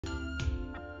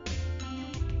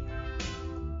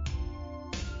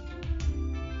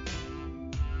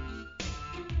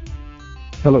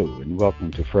Hello and welcome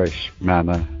to Fresh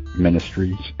Manna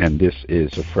Ministries, and this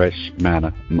is a Fresh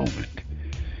Manna Moment.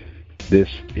 This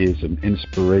is an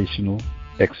inspirational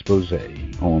expose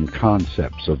on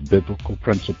concepts of biblical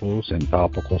principles and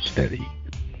topical study.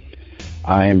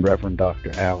 I am Reverend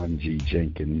Dr. Alan G.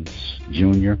 Jenkins,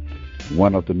 Jr.,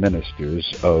 one of the ministers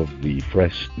of the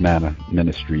Fresh Manna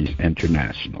Ministries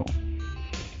International.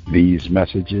 These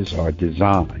messages are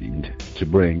designed to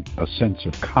bring a sense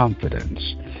of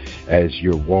confidence as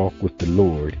your walk with the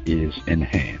Lord is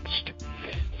enhanced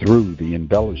through the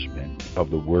embellishment of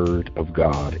the Word of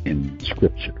God in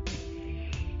Scripture.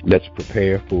 Let's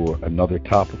prepare for another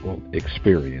topical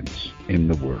experience in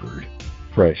the Word.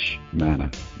 Fresh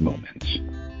Manna Moments.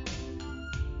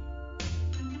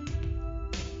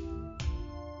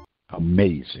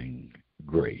 Amazing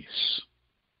grace.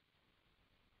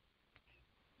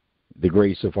 The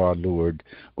grace of our Lord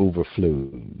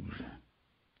overflowed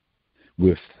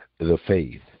with the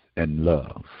faith and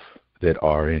love that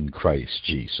are in Christ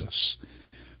Jesus.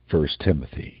 1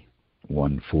 Timothy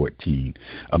 1:14.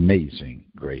 Amazing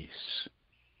grace.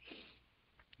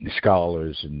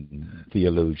 Scholars and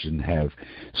theologians have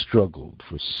struggled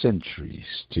for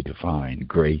centuries to define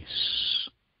grace.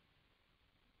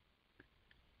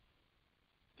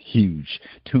 Huge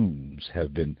tombs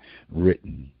have been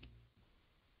written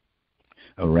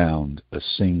around a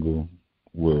single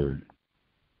word.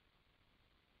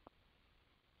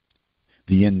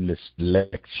 The endless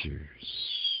lectures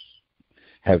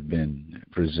have been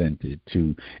presented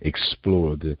to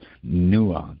explore the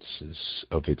nuances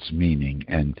of its meaning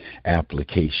and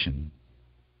application.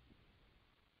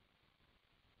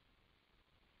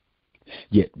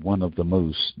 Yet one of the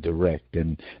most direct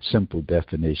and simple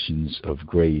definitions of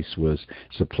grace was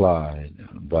supplied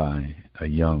by a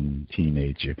young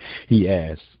teenager. He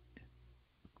asked,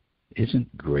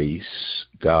 "Isn't grace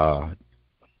God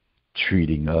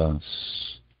treating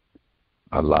us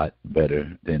a lot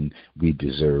better than we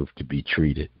deserve to be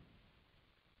treated?"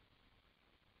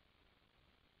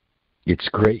 It's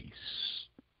grace.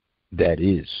 That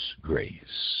is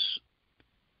grace.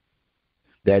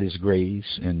 That is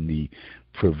grace in the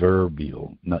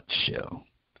proverbial nutshell.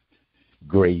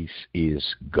 Grace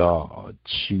is God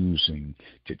choosing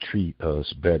to treat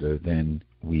us better than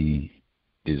we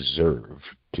deserve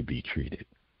to be treated.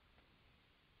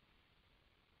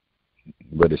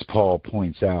 But as Paul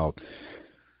points out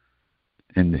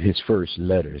in his first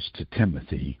letters to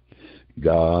Timothy,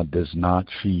 God does not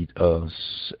treat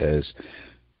us as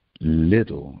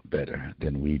little better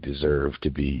than we deserve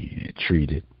to be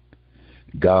treated.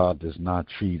 God does not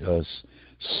treat us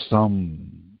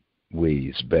some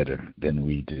ways better than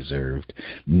we deserved.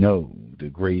 No, the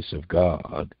grace of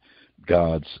God,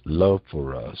 God's love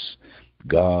for us,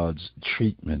 God's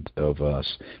treatment of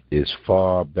us is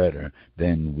far better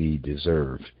than we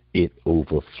deserve. It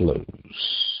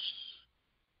overflows.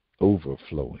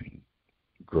 Overflowing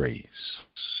grace.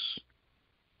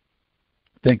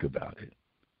 Think about it.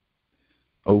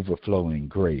 Overflowing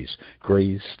grace.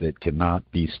 Grace that cannot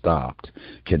be stopped,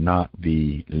 cannot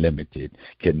be limited,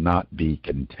 cannot be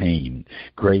contained.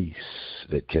 Grace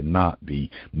that cannot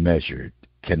be measured,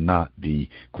 cannot be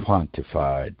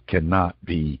quantified, cannot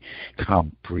be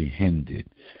comprehended.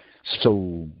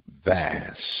 So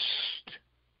vast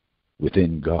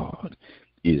within God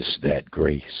is that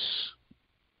grace.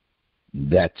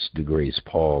 That's the grace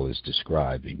Paul is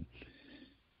describing.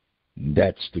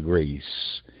 That's the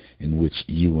grace in which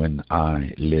you and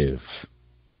I live.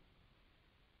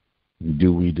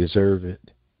 Do we deserve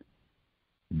it?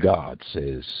 God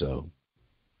says so.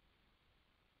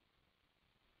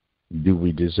 Do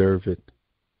we deserve it?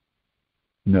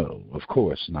 No, of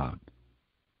course not.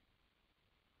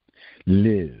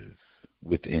 Live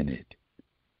within it.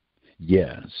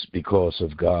 Yes, because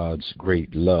of God's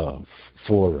great love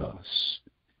for us,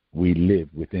 we live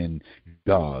within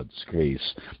God's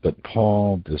grace. But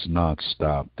Paul does not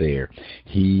stop there.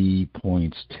 He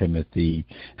points Timothy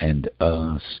and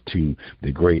us to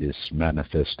the greatest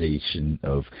manifestation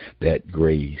of that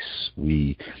grace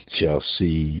we shall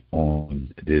see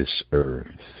on this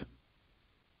earth.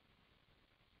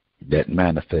 That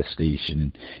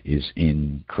manifestation is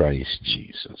in Christ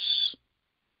Jesus,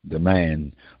 the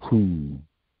man who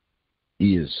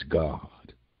is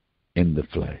God in the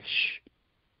flesh.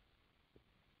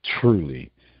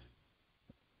 Truly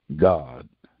God,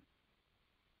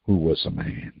 who was a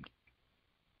man,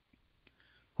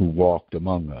 who walked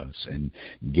among us and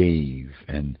gave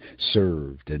and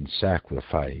served and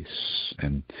sacrificed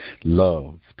and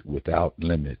loved without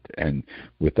limit and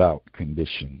without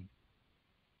condition.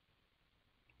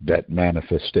 That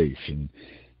manifestation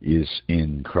is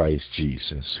in Christ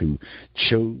Jesus, who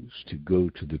chose to go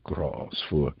to the cross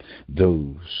for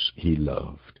those he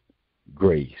loved.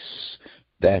 Grace,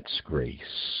 that's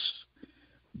grace.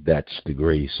 That's the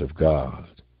grace of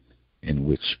God in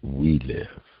which we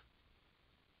live.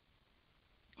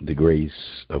 The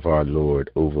grace of our Lord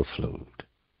overflowed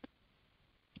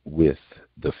with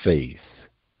the faith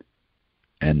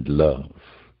and love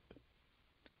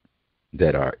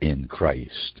that are in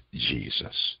Christ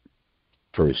Jesus.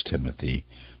 1 Timothy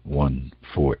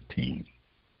 1:14.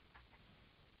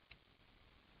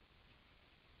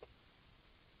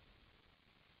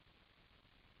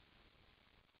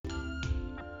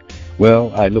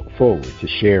 Well, I look forward to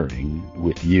sharing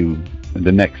with you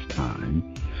the next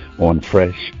time on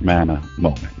Fresh Manna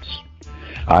Moments.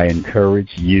 I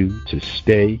encourage you to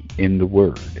stay in the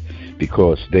Word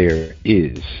because there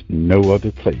is no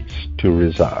other place to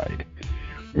reside.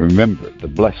 Remember the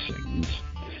blessings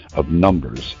of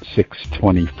Numbers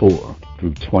 6:24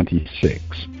 through 26.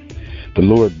 The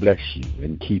Lord bless you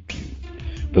and keep you.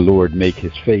 The Lord make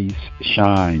his face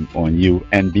shine on you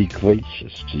and be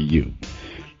gracious to you.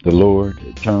 The Lord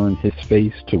turn his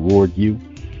face toward you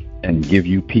and give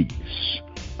you peace.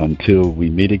 Until we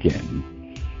meet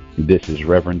again, this is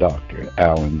Reverend Dr.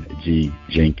 Alan G.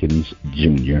 Jenkins,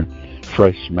 Jr.,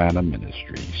 Fresh Manna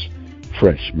Ministries,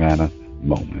 Fresh Manna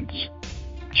Moments.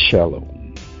 Shalom.